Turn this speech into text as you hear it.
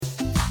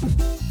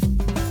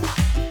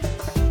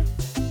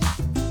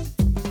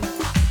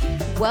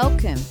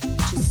Welcome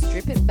to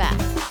Strip It Back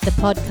the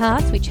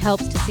podcast which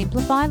helps to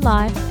simplify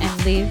life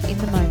and live in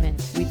the moment.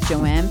 with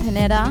Joanne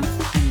Panetta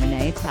and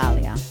Renee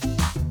Italia.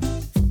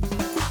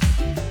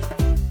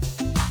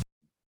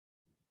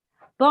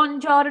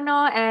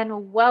 Buongiorno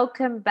and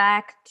welcome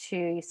back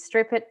to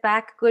Strip It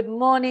Back. Good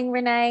morning,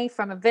 Renee,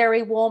 from a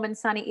very warm and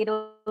sunny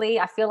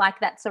Italy. I feel like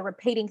that's a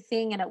repeating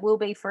thing and it will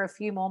be for a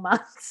few more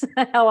months.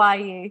 How are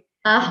you?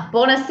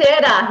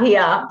 Buonasera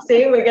here.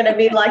 See, we're going to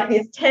be like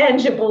this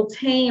tangible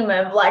team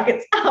of like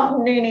it's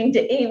afternooning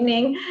to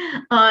evening.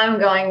 I'm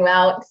going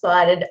well,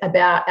 excited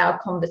about our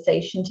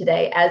conversation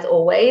today, as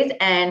always,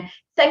 and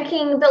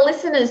thanking the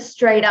listeners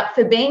straight up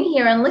for being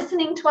here and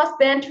listening to us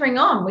bantering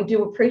on. We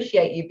do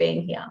appreciate you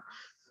being here.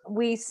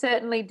 We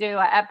certainly do.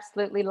 I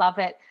absolutely love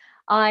it.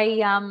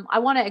 I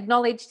want to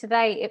acknowledge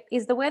today,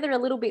 is the weather a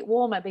little bit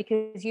warmer?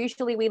 Because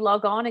usually we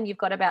log on and you've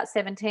got about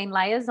 17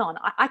 layers on.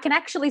 I can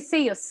actually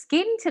see your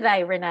skin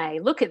today,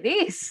 Renee. Look at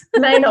this.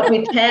 May not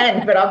be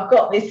tanned, but I've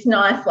got this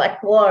nice like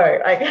glow.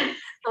 Okay.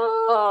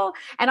 Oh,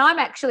 and I'm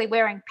actually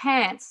wearing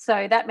pants,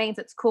 so that means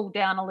it's cooled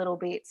down a little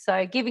bit.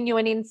 So giving you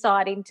an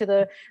insight into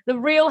the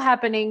real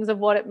happenings of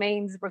what it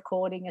means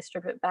recording a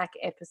Strip It Back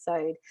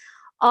episode.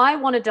 I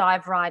want to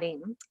dive right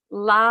in.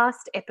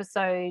 Last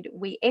episode,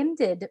 we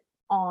ended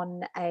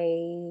on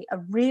a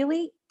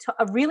really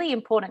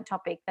important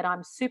topic that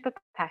I'm super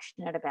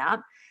passionate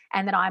about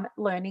and that I'm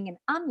learning and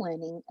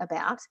unlearning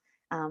about.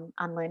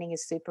 Unlearning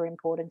is super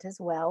important as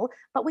well.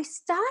 But we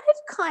started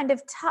kind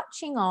of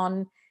touching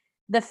on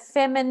the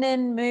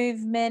feminine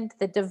movement,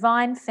 the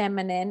divine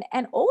feminine,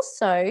 and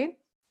also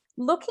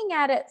looking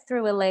at it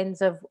through a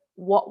lens of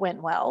what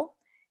went well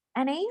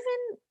and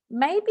even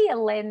maybe a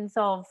lens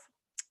of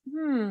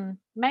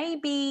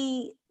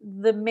maybe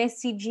the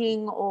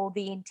messaging or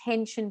the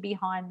intention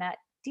behind that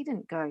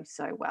didn't go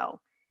so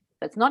well.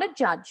 So it's not a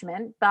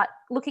judgment, but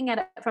looking at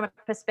it from a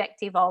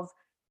perspective of,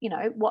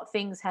 what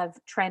things have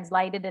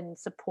translated and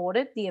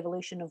supported the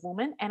evolution of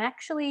woman and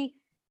actually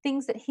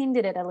things that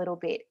hindered it a little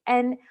bit.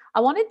 And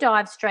I want to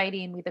dive straight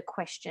in with a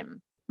question.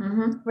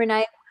 Mm-hmm.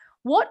 Renee,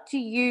 what do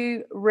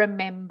you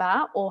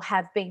remember or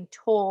have been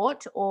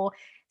taught or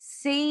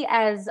see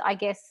as, I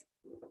guess,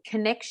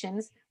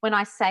 connections when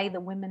I say the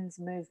women's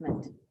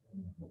movement?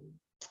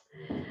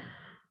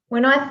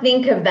 When I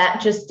think of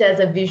that just as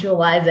a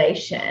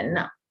visualization,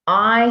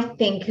 I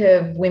think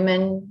of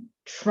women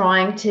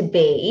trying to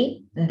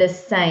be the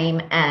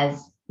same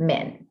as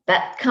men.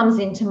 That comes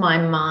into my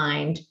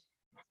mind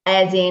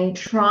as in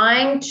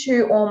trying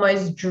to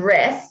almost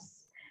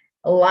dress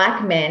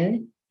like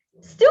men,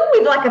 still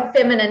with like a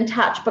feminine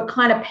touch, but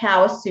kind of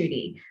power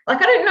suity.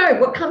 Like, I don't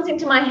know, what comes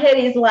into my head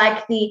is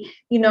like the,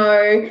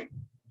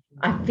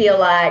 I feel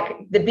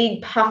like the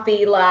big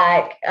puffy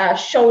like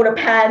shoulder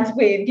pads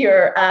with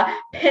your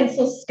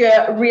pencil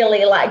skirt,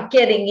 really like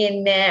getting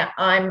in there.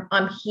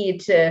 I'm here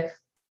to,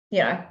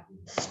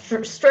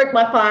 stroke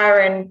my fire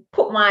and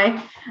put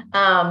my,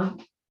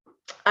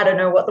 I don't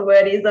know what the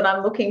word is that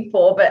I'm looking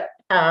for, but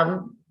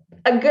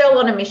a girl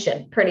on a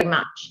mission, pretty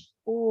much.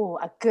 Oh,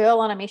 a girl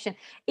on a mission.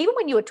 Even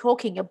when you were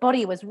talking, your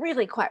body was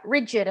really quite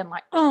rigid and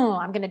like, oh,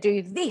 I'm going to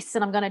do this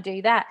and I'm going to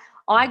do that.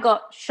 I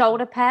got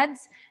shoulder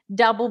pads,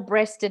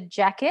 double-breasted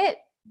jacket,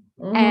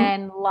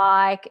 and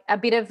like a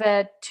bit of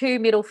a 2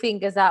 middle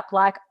fingers up,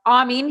 like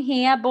I'm in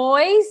here,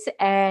 boys,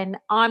 and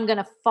I'm going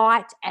to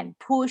fight and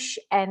push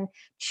and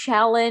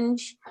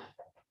challenge.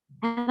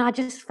 And I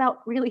just felt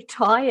really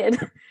tired.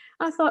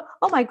 I thought,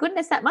 oh my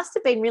goodness, that must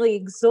have been really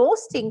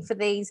exhausting for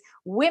these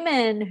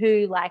women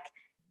who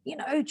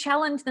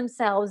challenged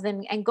themselves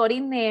and got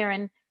in there.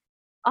 And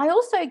I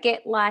also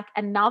get like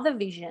another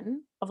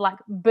vision of like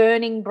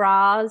burning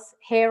bras,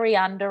 hairy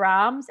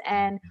underarms,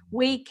 and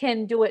we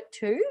can do it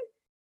too.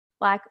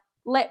 Like,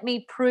 let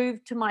me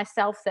prove to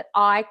myself that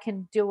I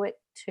can do it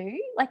too.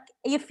 Like,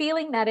 are you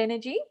feeling that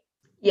energy?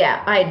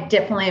 Yeah, I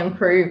definitely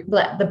improve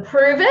the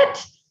prove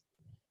it.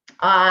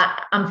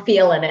 I'm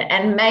feeling it.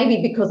 And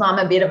maybe because I'm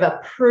a bit of a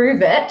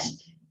prove it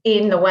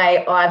in the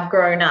way I've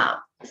grown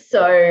up.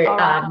 So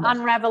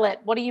unravel it.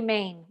 What do you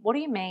mean?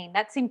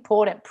 That's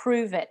important.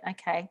 Prove it.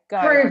 Okay, go.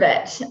 Prove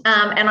it.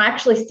 And I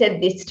actually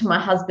said this to my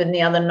husband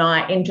the other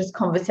night in just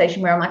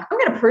conversation where I'm like, I'm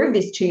going to prove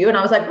this to you. And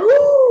I was like,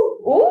 ooh.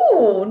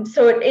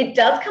 So it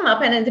does come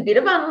up and it's a bit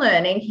of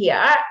unlearning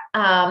here.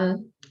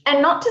 And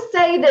not to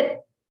say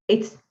that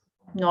it's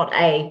not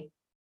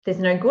there's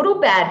no good or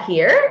bad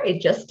here.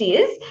 It just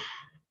is.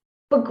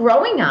 But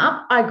growing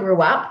up, I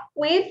grew up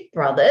with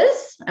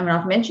brothers. I mean,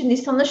 I've mentioned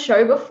this on the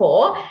show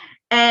before.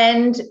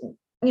 And,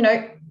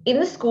 in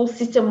the school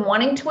system,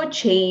 wanting to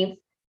achieve,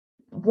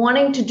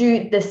 wanting to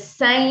do the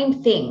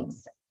same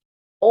things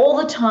all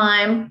the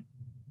time,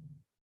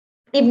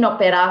 if not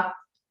better,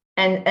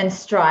 and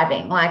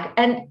striving. Like,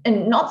 and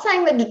not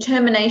saying that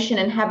determination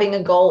and having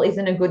a goal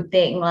isn't a good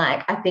thing.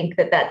 Like, I think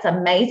that that's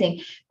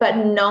amazing. But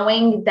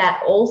knowing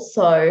that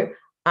also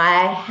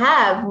I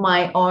have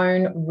my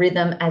own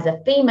rhythm as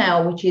a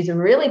female, which is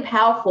really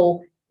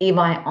powerful if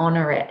I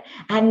honor it.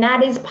 And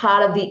that is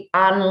part of the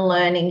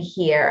unlearning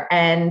here.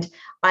 And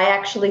I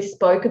actually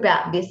spoke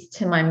about this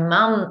to my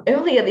mum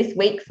earlier this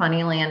week,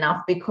 funnily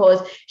enough,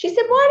 because she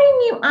said, why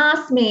didn't you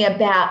ask me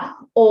about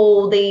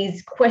all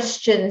these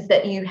questions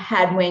that you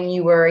had when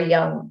you were a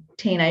young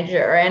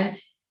teenager? And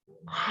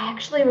I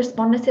actually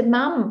responded, said,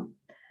 Mum,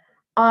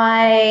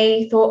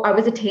 I thought I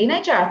was a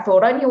teenager. I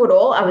thought I knew it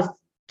all. I was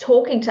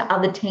talking to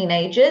other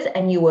teenagers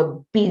and you were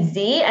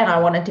busy, and I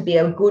wanted to be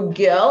a good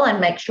girl and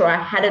make sure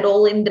I had it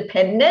all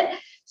independent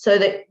so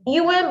that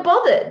you weren't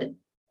bothered,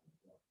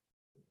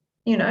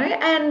 you know.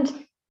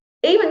 And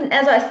even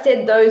as I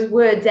said those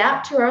words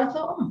out to her, I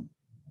thought, oh,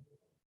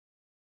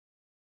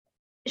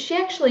 she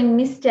actually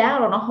missed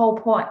out on a whole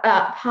part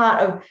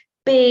of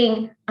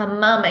being a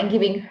mum and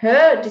giving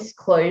her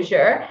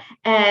disclosure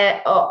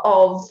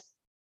of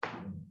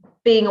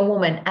being a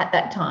woman at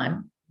that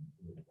time.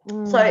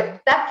 So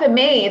that, for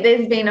me,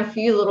 there's been a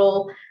few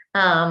little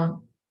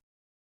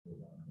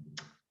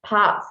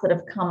parts that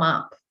have come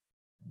up.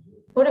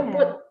 What do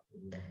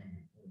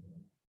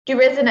you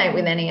resonate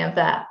with any of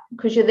that?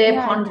 Because you're there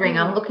pondering.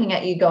 I'm looking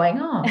at you going,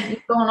 oh,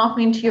 you've gone off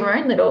into your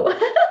own little.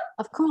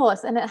 Of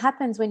course. And it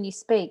happens when you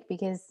speak,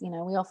 because, you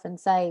know, we often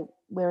say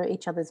we're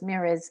each other's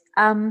mirrors.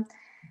 I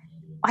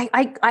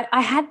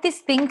had this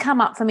thing come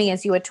up for me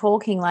as you were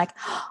talking, like,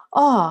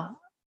 oh,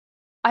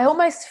 I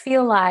almost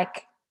feel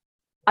like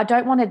I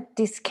don't want to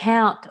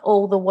discount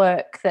all the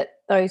work that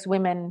those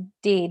women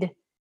did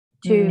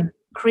to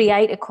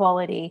create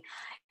equality.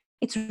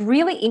 It's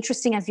really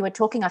interesting, as you were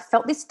talking, I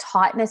felt this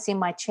tightness in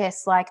my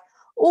chest, like,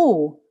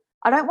 oh,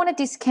 I don't want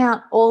to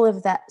discount all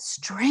of that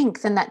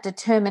strength and that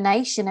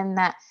determination and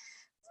that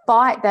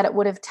fight that it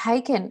would have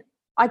taken.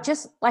 I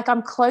just, like,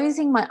 I'm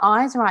closing my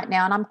eyes right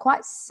now and I'm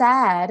quite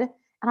sad,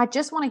 and I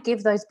just want to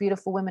give those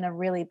beautiful women a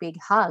really big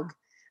hug,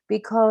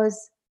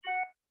 because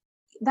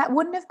that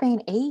wouldn't have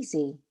been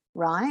easy,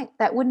 right?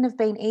 That wouldn't have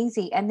been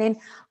easy. And then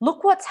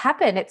look what's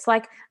happened. It's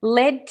like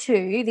led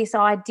to this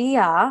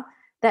idea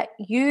that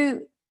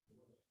you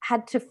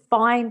had to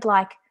find,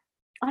 like,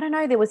 I don't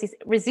know, there was this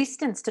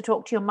resistance to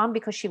talk to your mum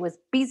because she was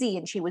busy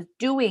and she was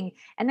doing.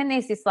 And then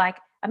there's this, like,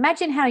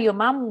 imagine how your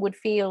mum would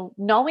feel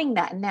knowing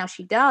that, and now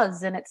she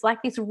does. And it's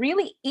like this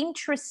really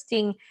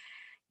interesting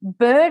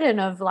burden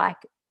of, like,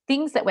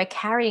 things that we're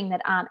carrying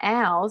that aren't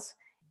ours.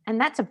 And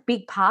that's a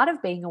big part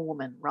of being a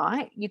woman,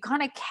 right? You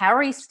kind of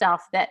carry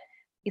stuff that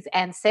is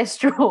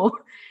ancestral.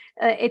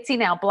 It's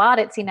in our blood,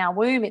 it's in our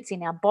womb, it's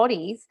in our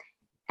bodies.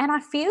 And I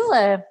feel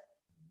a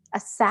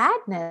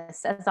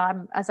sadness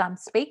as I'm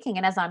speaking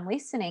and as I'm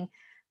listening.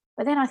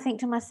 But then I think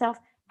to myself,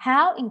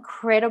 how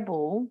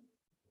incredible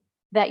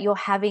that you're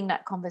having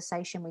that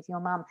conversation with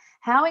your mum.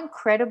 How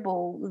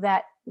incredible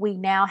that we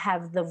now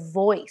have the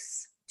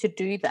voice to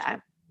do that.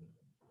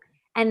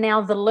 And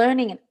now the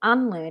learning and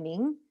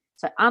unlearning.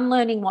 So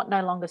unlearning what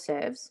no longer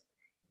serves,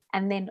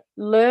 and then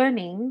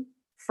learning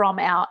from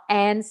our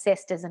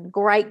ancestors and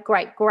great,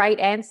 great, great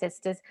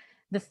ancestors,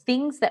 the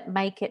things that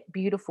make it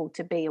beautiful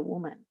to be a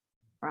woman,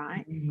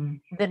 right?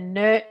 Mm-hmm. The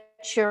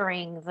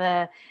nurturing,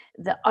 the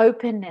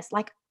openness.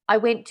 Like, I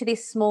went to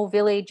this small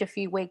village a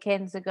few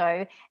weekends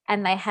ago,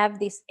 and they have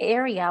this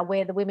area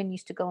where the women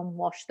used to go and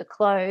wash the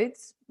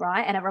clothes,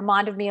 right? And it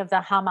reminded me of the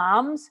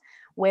hammams,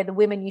 where the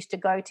women used to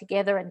go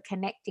together and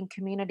connect in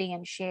community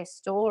and share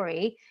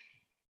story.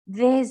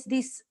 There's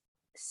this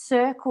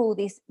circle,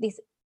 this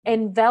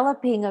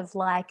enveloping of,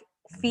 like,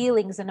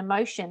 feelings and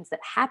emotions that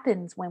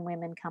happens when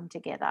women come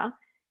together.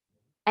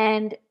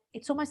 And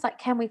it's almost like,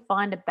 can we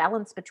find a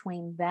balance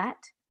between that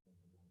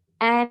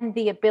and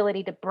the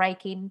ability to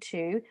break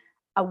into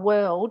a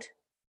world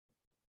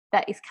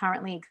that is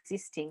currently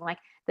existing, like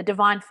the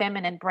divine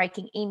feminine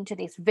breaking into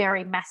this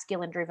very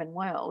masculine driven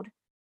world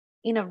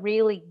in a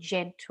really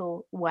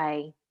gentle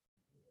way.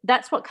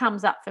 That's what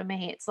comes up for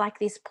me. It's like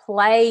this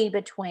play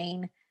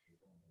between,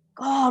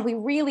 God, we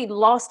really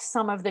lost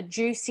some of the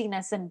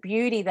juiciness and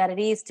beauty that it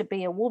is to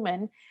be a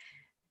woman,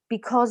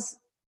 because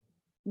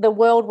the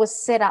world was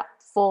set up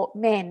for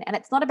men. And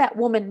it's not about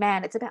woman,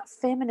 man. It's about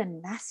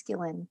feminine,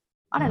 masculine.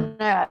 I don't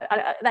know.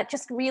 That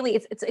just really,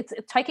 it's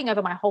taking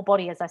over my whole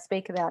body as I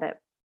speak about it.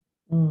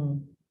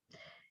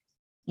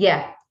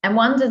 Yeah. And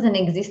one doesn't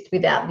exist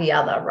without the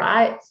other,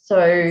 right? So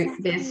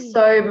exactly. There's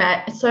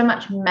so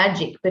much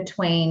magic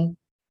between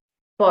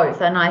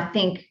both. And I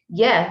think,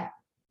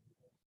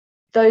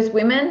 those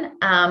women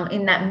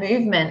in that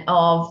movement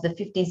of the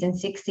 50s and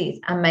 60s,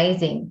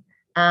 amazing.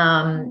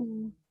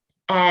 And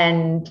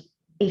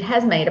it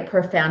has made a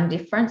profound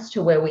difference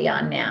to where we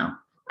are now.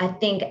 I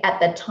think at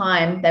the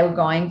time they were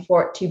going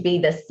for it to be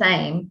the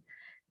same,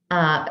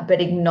 but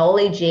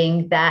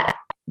acknowledging that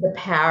the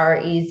power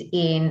is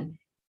in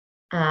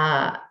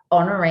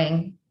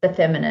honoring the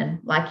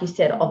feminine, like you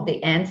said, of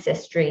the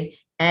ancestry,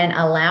 and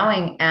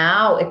allowing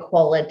our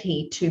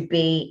equality to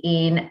be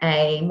in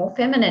a more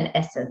feminine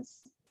essence.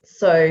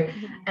 So,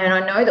 and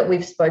I know that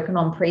we've spoken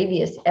on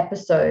previous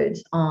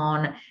episodes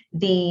on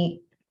the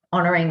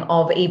honoring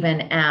of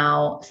even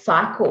our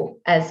cycle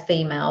as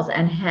females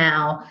and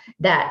how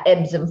that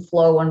ebbs and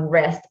flow and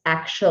rest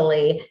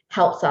actually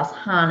helps us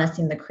harness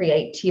in the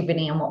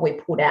creativity and what we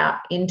put out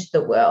into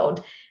the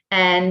world.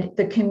 And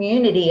the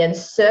community and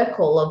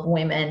circle of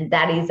women,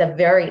 that is a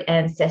very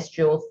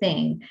ancestral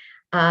thing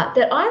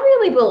that I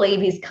really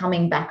believe is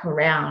coming back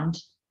around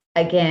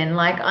again.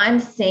 Like I'm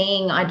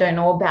seeing, I don't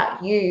know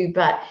about you,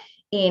 but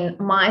in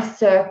my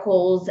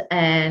circles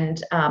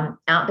and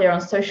out there on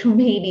social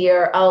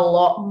media, a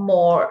lot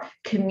more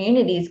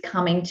communities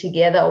coming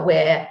together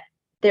where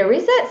there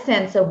is that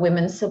sense of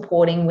women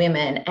supporting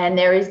women. And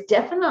there is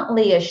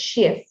definitely a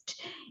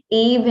shift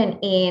even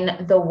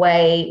in the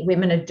way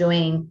women are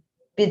doing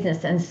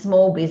business and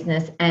small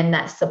business and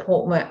that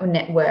support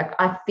network.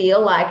 I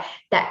feel like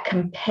that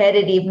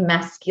competitive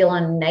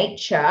masculine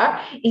nature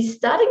is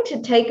starting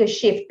to take a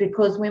shift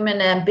because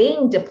women are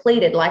being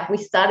depleted. Like we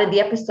started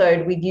the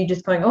episode with you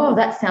just going, oh,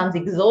 that sounds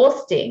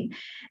exhausting.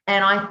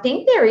 And I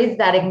think there is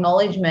that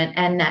acknowledgement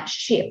and that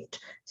shift.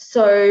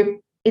 So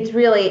it's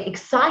really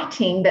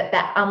exciting that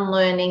that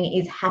unlearning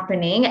is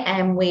happening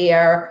and we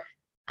are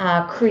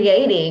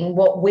creating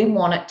what we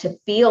want it to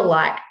feel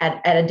like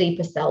at a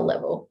deeper cell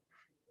level.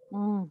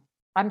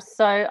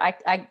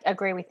 I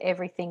agree with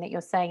everything that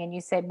you're saying. And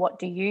you said, what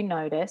do you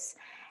notice?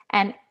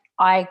 And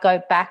I go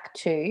back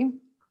to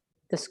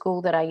the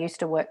school that I used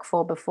to work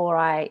for before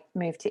I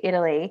moved to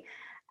Italy.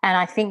 And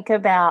I think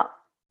about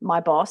my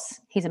boss.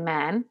 He's a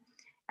man,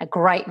 a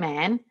great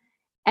man.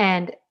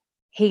 And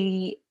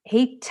he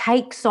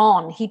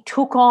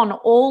took on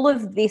all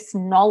of this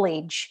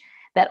knowledge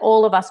that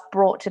all of us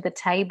brought to the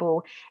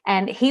table.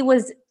 And he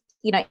was,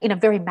 in a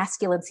very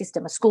masculine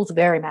system. A school's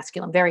very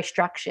masculine, very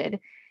structured.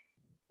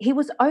 He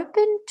was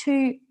open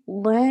to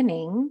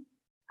learning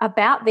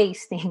about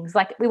these things.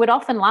 Like we would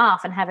often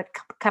laugh and have a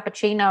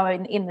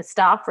cappuccino in the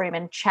staff room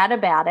and chat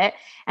about it.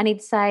 And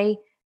he'd say,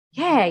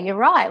 yeah, you're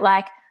right.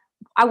 Like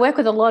I work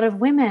with a lot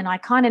of women. I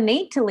kind of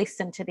need to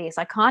listen to this.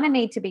 I kind of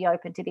need to be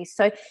open to this.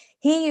 So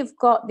here you've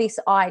got this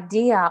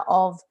idea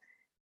of,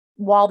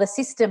 while the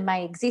system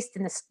may exist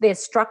and there's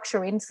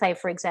structure in, say,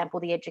 for example,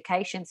 the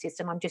education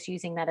system, I'm just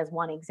using that as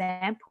one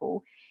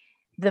example,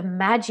 the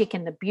magic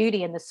and the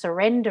beauty and the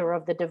surrender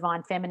of the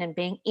divine feminine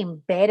being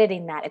embedded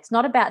in that. It's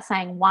not about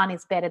saying one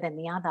is better than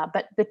the other,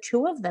 but the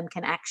two of them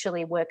can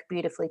actually work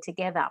beautifully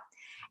together.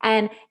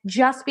 And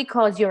just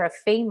because you're a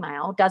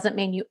female doesn't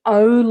mean you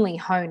only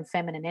hone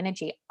feminine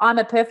energy. I'm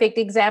a perfect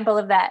example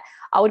of that.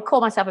 I would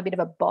call myself a bit of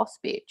a boss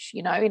bitch,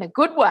 in a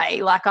good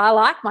way. Like I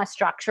like my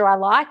structure. I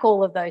like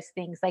all of those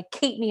things. They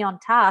keep me on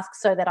task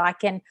so that I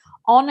can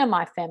honor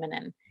my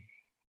feminine.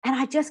 And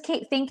I just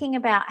keep thinking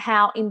about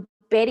how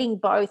embedding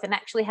both and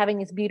actually having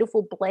this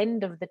beautiful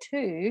blend of the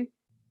two,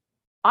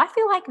 I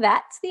feel like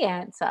that's the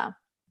answer.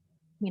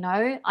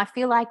 I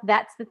feel like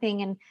that's the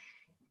thing. And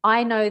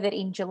I know that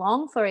in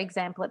Geelong, for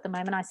example, at the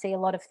moment, I see a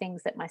lot of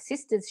things that my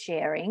sister's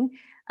sharing.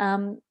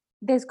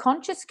 There's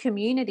conscious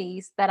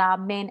communities that are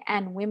men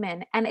and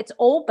women, and it's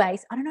all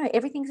based, I don't know,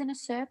 everything's in a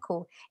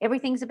circle.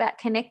 Everything's about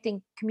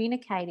connecting,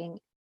 communicating,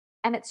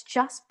 and it's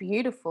just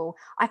beautiful.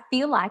 I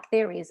feel like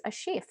there is a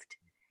shift.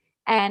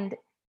 And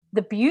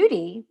the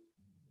beauty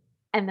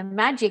and the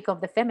magic of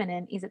the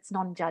feminine is it's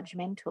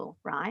non-judgmental,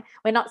 right?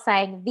 We're not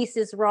saying this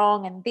is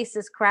wrong and this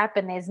is crap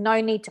and there's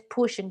no need to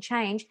push and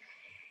change.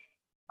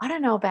 I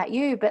don't know about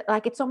you, but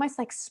like it's almost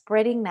like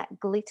spreading that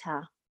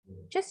glitter,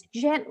 just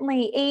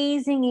gently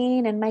easing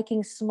in and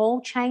making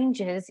small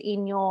changes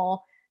in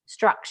your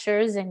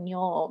structures and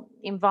your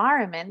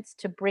environments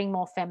to bring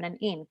more feminine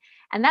in.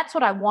 And that's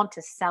what I want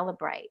to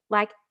celebrate.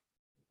 Like,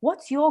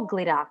 what's your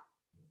glitter?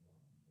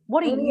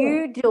 What are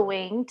you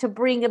doing to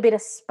bring a bit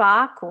of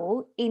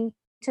sparkle into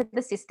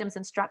the systems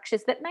and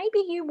structures that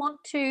maybe you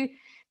want to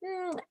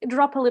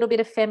drop a little bit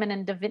of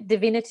feminine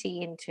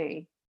divinity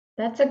into?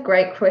 That's a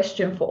great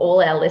question for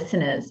all our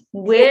listeners.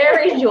 Where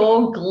is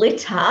your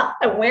glitter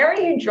and where are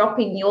you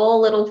dropping your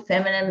little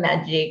feminine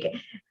magic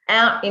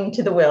out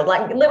into the world,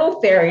 like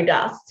little fairy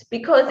dust?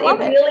 Because it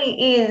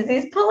really is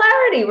this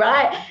polarity,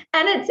 right?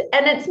 And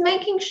it's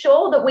making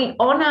sure that we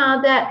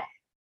honor that,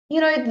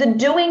 the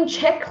doing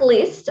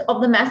checklist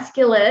of the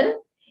masculine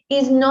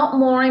is not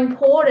more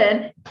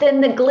important than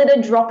the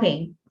glitter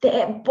dropping.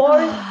 They're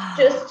both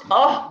just,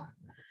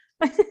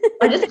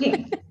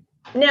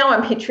 now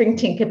I'm picturing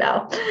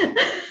Tinkerbell. And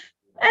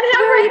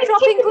where are you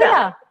dropping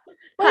glitter?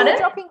 Where are you Pardon?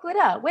 dropping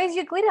glitter? Where's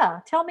your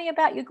glitter? Tell me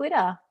about your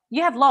glitter.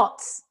 You have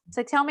lots.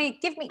 So tell me,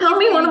 give me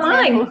one of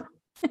mine.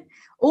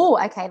 Oh,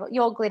 okay.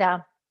 Your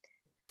glitter.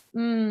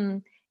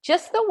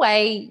 Just the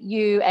way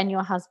you and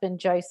your husband,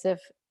 Joseph,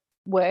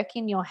 work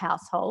in your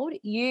household,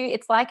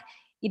 it's like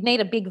you'd need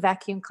a big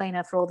vacuum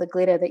cleaner for all the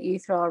glitter that you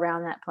throw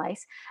around that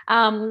place.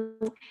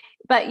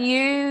 But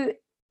you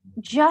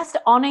just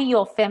honor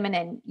your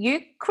feminine.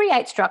 You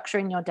create structure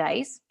in your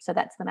days. So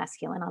that's the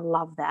masculine. I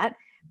love that.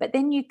 But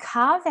then you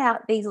carve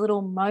out these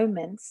little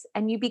moments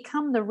and you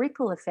become the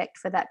ripple effect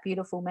for that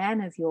beautiful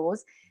man of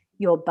yours.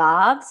 Your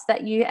baths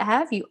that you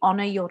have, you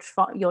honor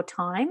your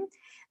time.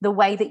 the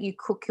way that you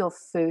cook your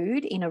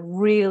food in a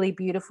really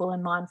beautiful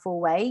and mindful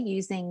way,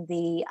 using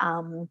the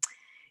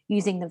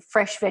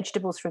fresh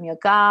vegetables from your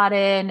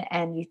garden,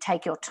 and you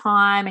take your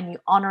time and you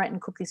honor it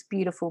and cook this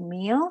beautiful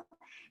meal.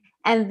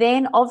 And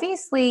then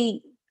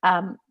obviously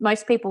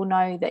most people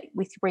know that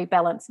with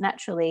Rebalance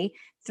Naturally,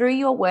 through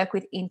your work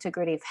with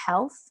integrative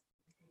health,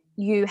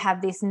 you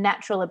have this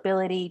natural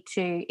ability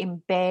to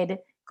embed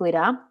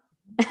glitter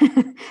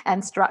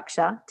and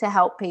structure to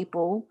help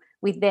people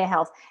with their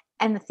health.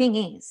 And the thing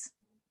is,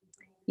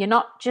 you're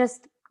not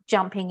just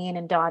jumping in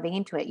and diving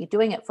into it, you're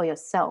doing it for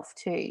yourself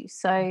too.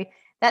 So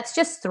that's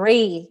just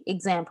 3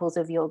 examples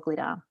of your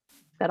glitter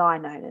that I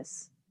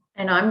notice.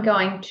 And I'm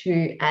going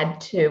to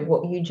add to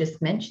what you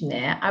just mentioned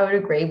there. I would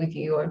agree with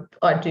you.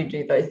 I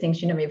do those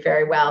things. You know me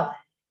very well.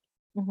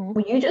 Mm-hmm.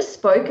 Well, you just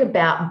spoke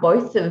about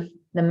both of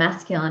the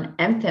masculine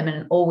and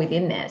feminine all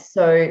within there.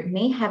 So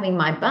me having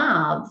my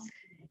baths,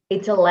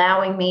 it's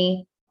allowing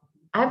me,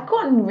 I've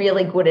gotten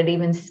really good at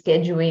even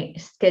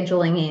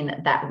scheduling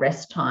in that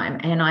rest time.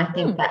 And I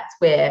think that's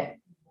where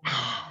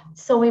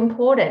it's so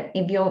important.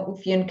 If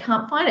you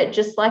can't find it,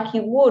 just like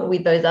you would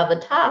with those other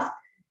tasks,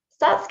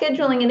 start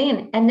scheduling it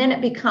in, and then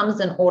it becomes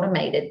an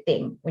automated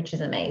thing, which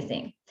is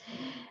amazing.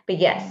 But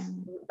yes,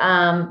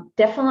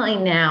 definitely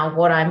now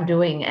what I'm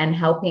doing and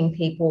helping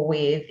people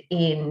with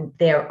in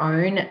their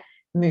own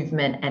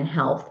movement and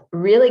health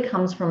really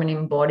comes from an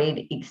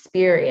embodied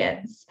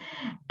experience.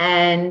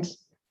 And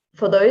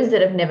for those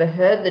that have never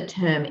heard the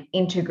term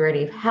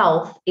integrative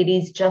health, it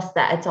is just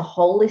that. It's a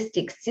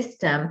holistic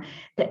system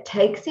that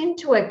takes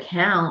into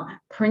account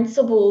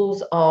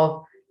principles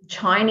of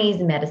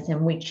Chinese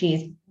medicine, which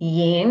is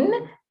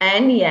yin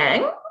and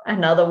yang,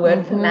 another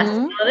word for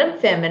masculine and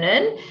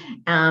feminine,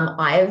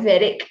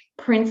 Ayurvedic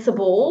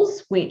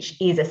principles, which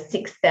is a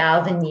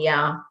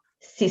 6,000-year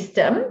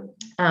system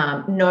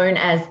known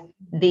as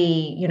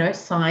the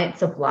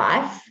science of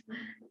life,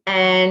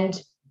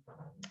 and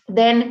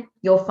then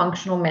your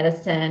functional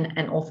medicine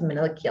and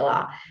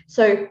orthomolecular.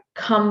 So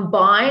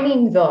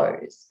combining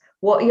those,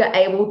 what you're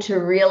able to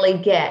really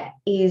get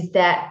is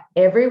that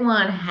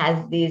everyone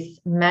has this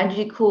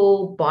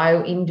magical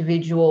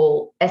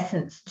bio-individual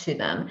essence to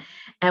them.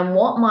 And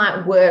what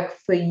might work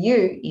for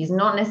you is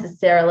not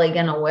necessarily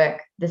going to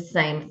work the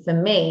same for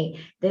me.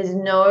 There's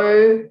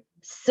no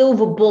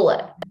silver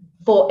bullet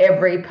for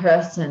every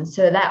person.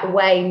 So that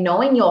way,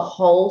 knowing your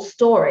whole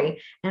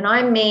story, and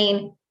I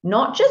mean,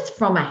 not just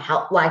from a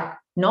health, like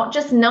not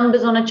just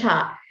numbers on a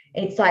chart.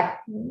 It's like,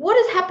 what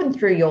has happened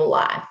through your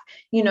life?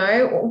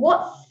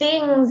 What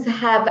things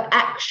have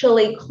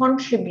actually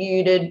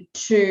contributed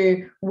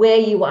to where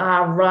you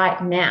are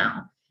right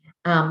now,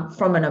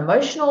 from an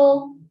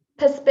emotional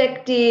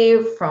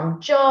perspective,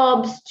 from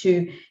jobs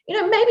to,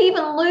 maybe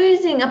even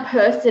losing a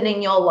person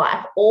in your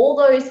life. All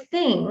those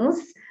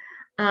things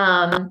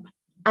are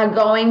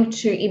going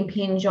to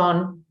impinge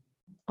on,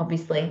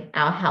 obviously,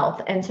 our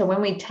health. And so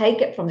when we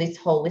take it from this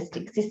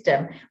holistic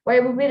system,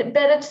 we're able to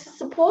better to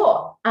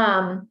support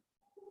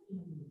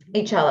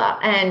each other.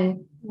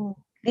 And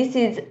this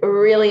is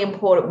really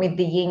important with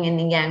the yin and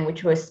the yang,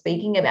 which we're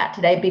speaking about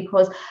today,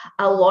 because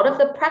a lot of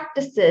the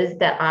practices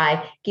that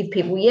I give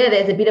people,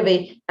 there's a bit of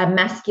a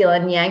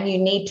masculine yang. You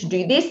need to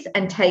do this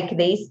and take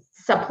these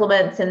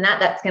supplements and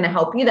that's going to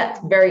help you. That's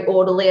very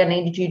orderly. I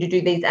needed you to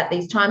do these at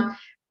these times.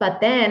 But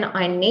then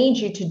I need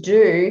you to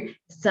do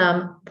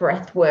some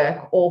breath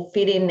work or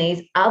fit in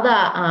these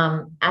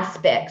other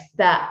aspects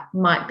that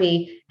might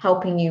be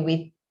helping you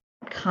with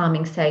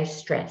calming, say,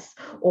 stress,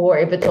 or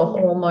if it's a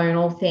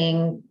hormonal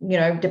thing,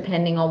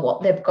 depending on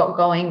what they've got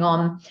going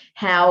on,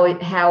 how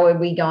are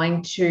we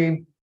going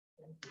to,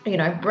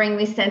 bring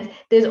this sense.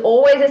 There's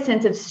always a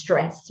sense of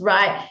stress,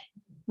 right?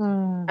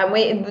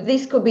 And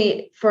this could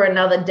be for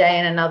another day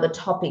and another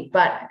topic,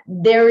 but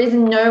there is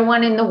no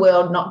one in the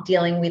world not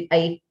dealing with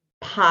a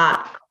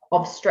part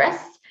of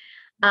stress.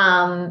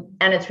 And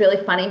it's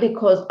really funny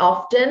because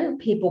often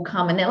people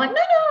come and they're like,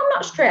 no, I'm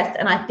not stressed.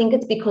 And I think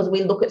it's because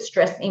we look at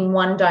stress in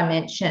one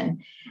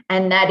dimension,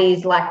 and that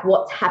is like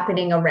what's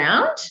happening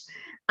around,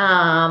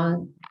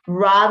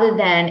 rather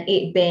than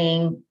it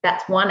being,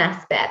 that's one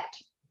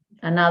aspect.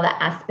 Another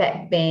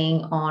aspect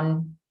being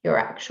on your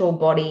actual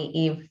body,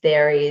 if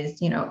there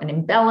is, an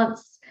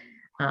imbalance,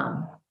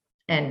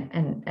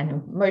 and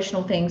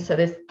emotional things. So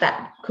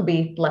that could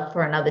be left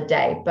for another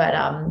day. But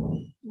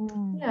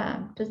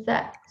does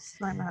that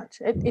so much?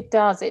 It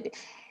does.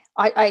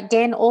 I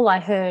again, all I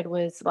heard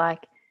was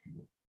like,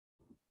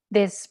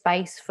 there's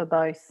space for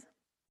both,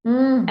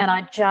 and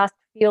I just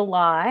feel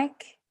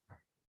like,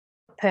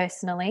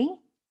 personally,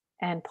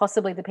 and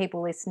possibly the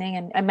people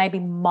listening, and maybe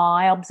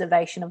my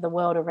observation of the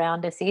world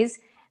around us is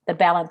the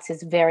balance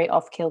is very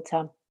off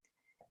kilter.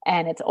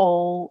 And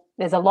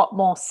there's a lot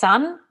more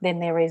sun than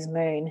there is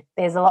moon.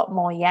 There's a lot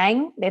more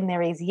yang than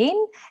there is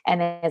yin, and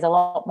there's a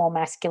lot more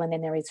masculine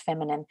than there is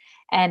feminine.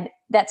 And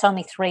that's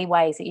only 3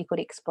 ways that you could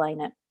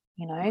explain it.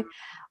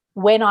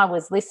 When I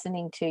was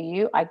listening to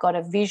you, I got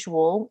a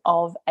visual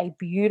of a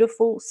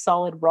beautiful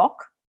solid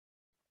rock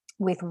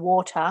with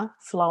water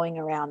flowing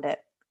around it.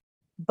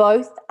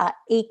 Both are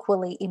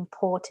equally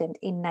important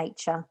in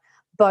nature.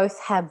 Both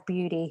have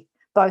beauty,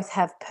 both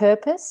have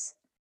purpose,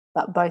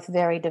 but both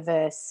very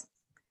diverse.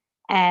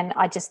 And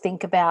I just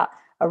think about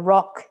a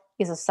rock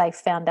is a safe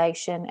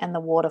foundation and the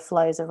water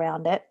flows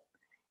around it.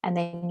 And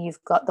then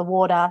you've got the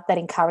water that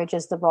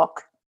encourages the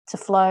rock to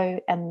flow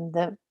and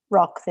the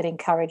rock that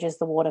encourages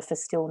the water for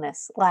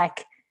stillness.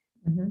 Like,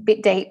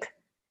 bit deep.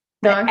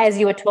 But as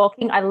you were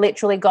talking, I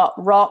literally got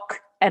rock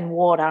and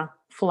water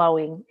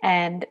flowing.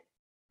 And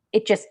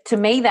it just, to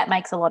me, that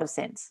makes a lot of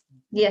sense.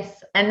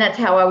 Yes, and that's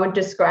how I would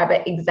describe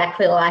it,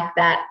 exactly like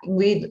that.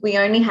 We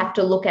only have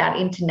to look out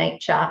into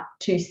nature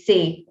to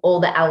see all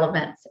the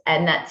elements,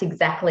 and that's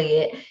exactly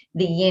it.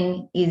 The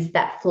yin is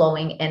that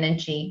flowing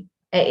energy.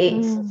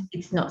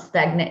 It's not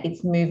stagnant,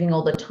 it's moving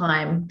all the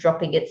time,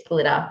 dropping its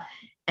glitter,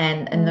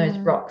 and those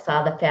rocks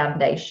are the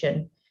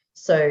foundation.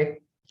 So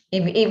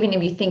even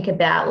if you think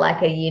about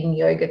like a yin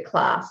yoga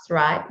class,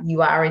 right,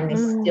 you are in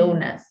this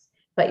stillness,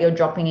 but you're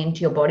dropping into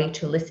your body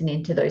to listen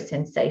into those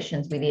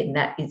sensations within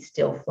that is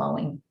still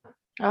flowing.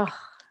 Oh,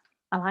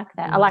 I like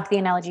that. I like the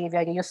analogy of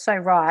yoga. You're so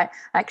right.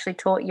 I actually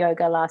taught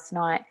yoga last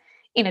night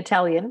in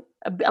Italian,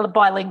 a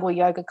bilingual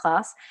yoga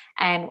class,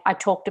 and I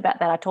talked about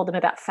that. I told them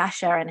about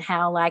fascia and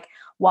how, like,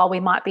 while we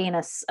might be in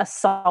a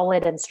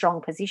solid and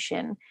strong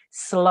position,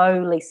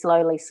 slowly,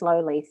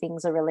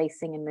 things are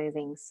releasing and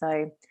moving.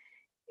 So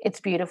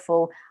it's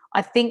beautiful.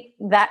 I think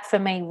that for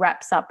me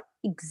wraps up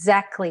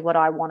exactly what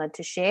I wanted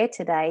to share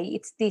today.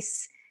 It's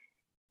this,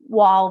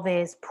 while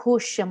there's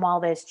push and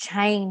while there's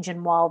change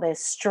and while there's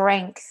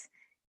strength,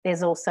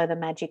 there's also the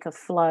magic of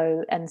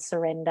flow and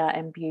surrender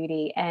and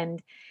beauty.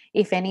 And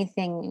if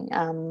anything,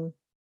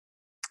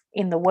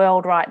 in the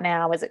world right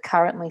now, as it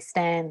currently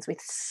stands,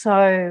 with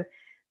so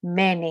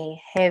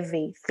many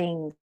heavy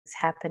things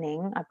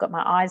happening, I've got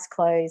my eyes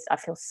closed, I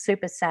feel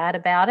super sad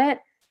about it,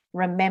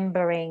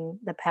 remembering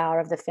the power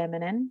of the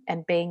feminine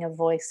and being a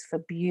voice for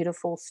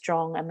beautiful,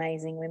 strong,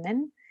 amazing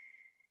women,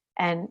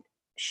 and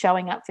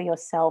showing up for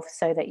yourself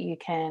so that you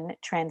can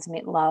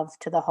transmit love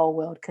to the whole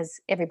world, because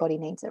everybody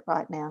needs it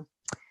right now.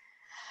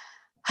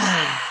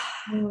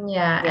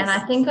 Yeah, and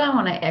I think I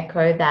want to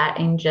echo that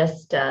in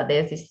just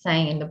there's this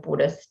saying in the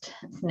Buddhist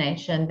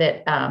nation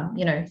that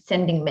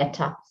sending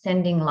metta,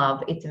 sending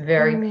love, it's a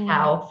very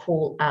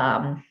powerful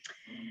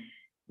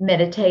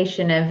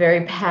meditation, a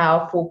very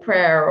powerful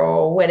prayer,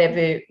 or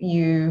whatever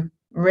you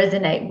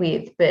resonate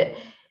with. But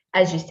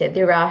as you said,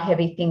 there are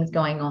heavy things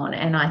going on,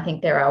 and I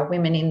think there are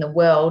women in the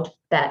world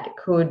that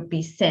could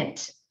be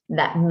sent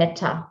that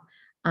metta.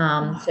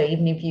 So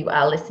even if you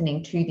are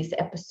listening to this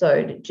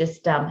episode,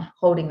 just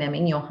holding them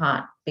in your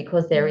heart,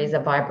 because there is a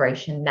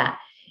vibration that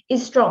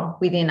is strong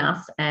within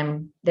us,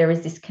 and there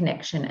is this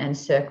connection and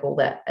circle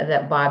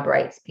that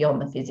vibrates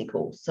beyond the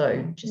physical.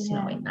 So just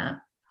knowing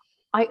that.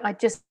 I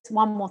just,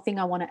 one more thing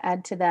I want to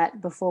add to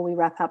that before we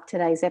wrap up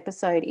today's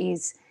episode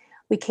is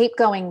we keep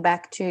going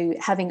back to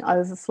having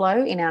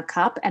overflow in our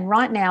cup. And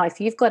right now, if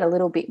you've got a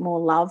little bit more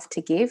love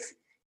to give,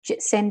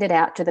 just send it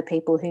out to the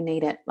people who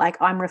need it. Like,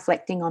 I'm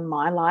reflecting on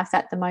my life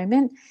at the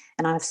moment,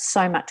 and I have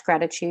so much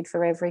gratitude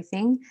for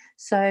everything.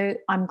 So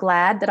I'm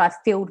glad that I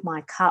filled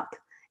my cup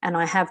and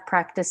I have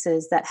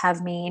practices that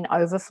have me in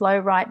overflow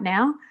right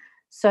now.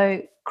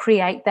 So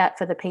create that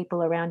for the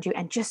people around you,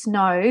 and just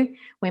know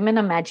women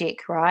are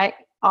magic, right?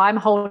 I'm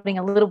holding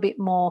a little bit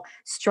more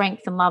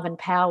strength and love and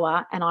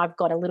power, and I've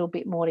got a little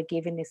bit more to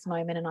give in this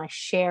moment, and I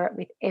share it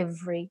with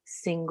every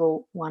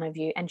single one of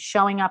you. And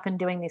showing up and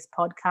doing this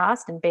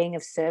podcast and being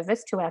of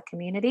service to our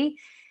community,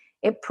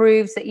 it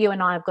proves that you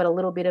and I have got a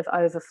little bit of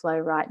overflow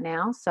right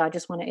now. So I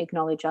just want to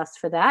acknowledge us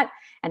for that,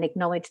 and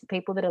acknowledge the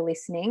people that are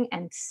listening,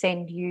 and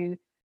send you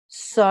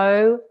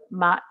so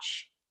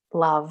much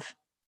love.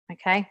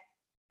 Okay?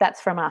 That's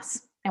from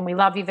us, and we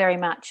love you very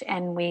much,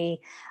 and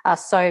we are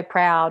so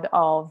proud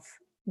of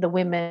the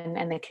women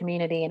and the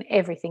community and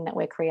everything that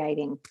we're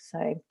creating.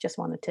 So just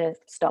wanted to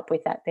stop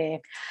with that there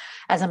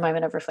as a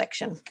moment of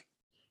reflection.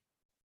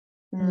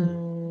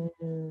 On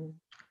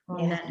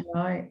that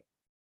note,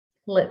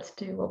 let's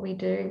do what we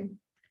do.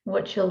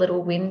 What's your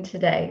little win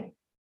today?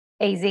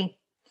 Easy.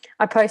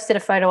 I posted a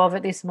photo of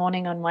it this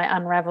morning on my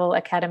Unravel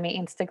Academy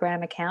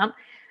Instagram account.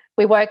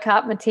 We woke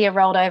up, Mattia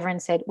rolled over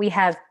and said, we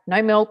have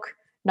no milk,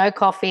 no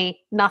coffee,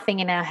 nothing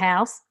in our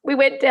house. We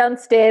went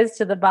downstairs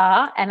to the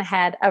bar and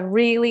had a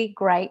really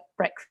great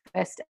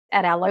breakfast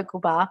at our local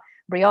bar,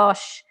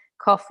 brioche,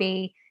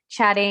 coffee,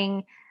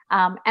 chatting.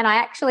 And I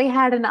actually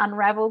had an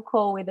Unravel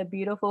call with a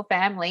beautiful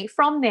family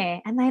from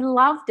there, and they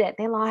loved it.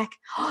 They're like,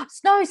 oh,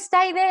 Snow,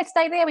 stay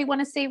there. We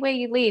want to see where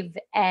you live.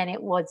 And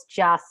it was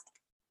just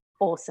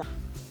awesome.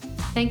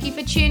 Thank you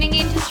for tuning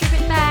in to Strip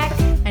It Back.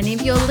 And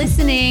if you're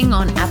listening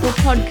on Apple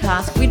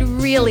Podcasts, we'd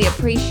really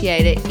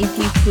appreciate it if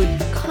you could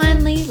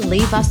kindly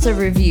leave us a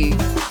review.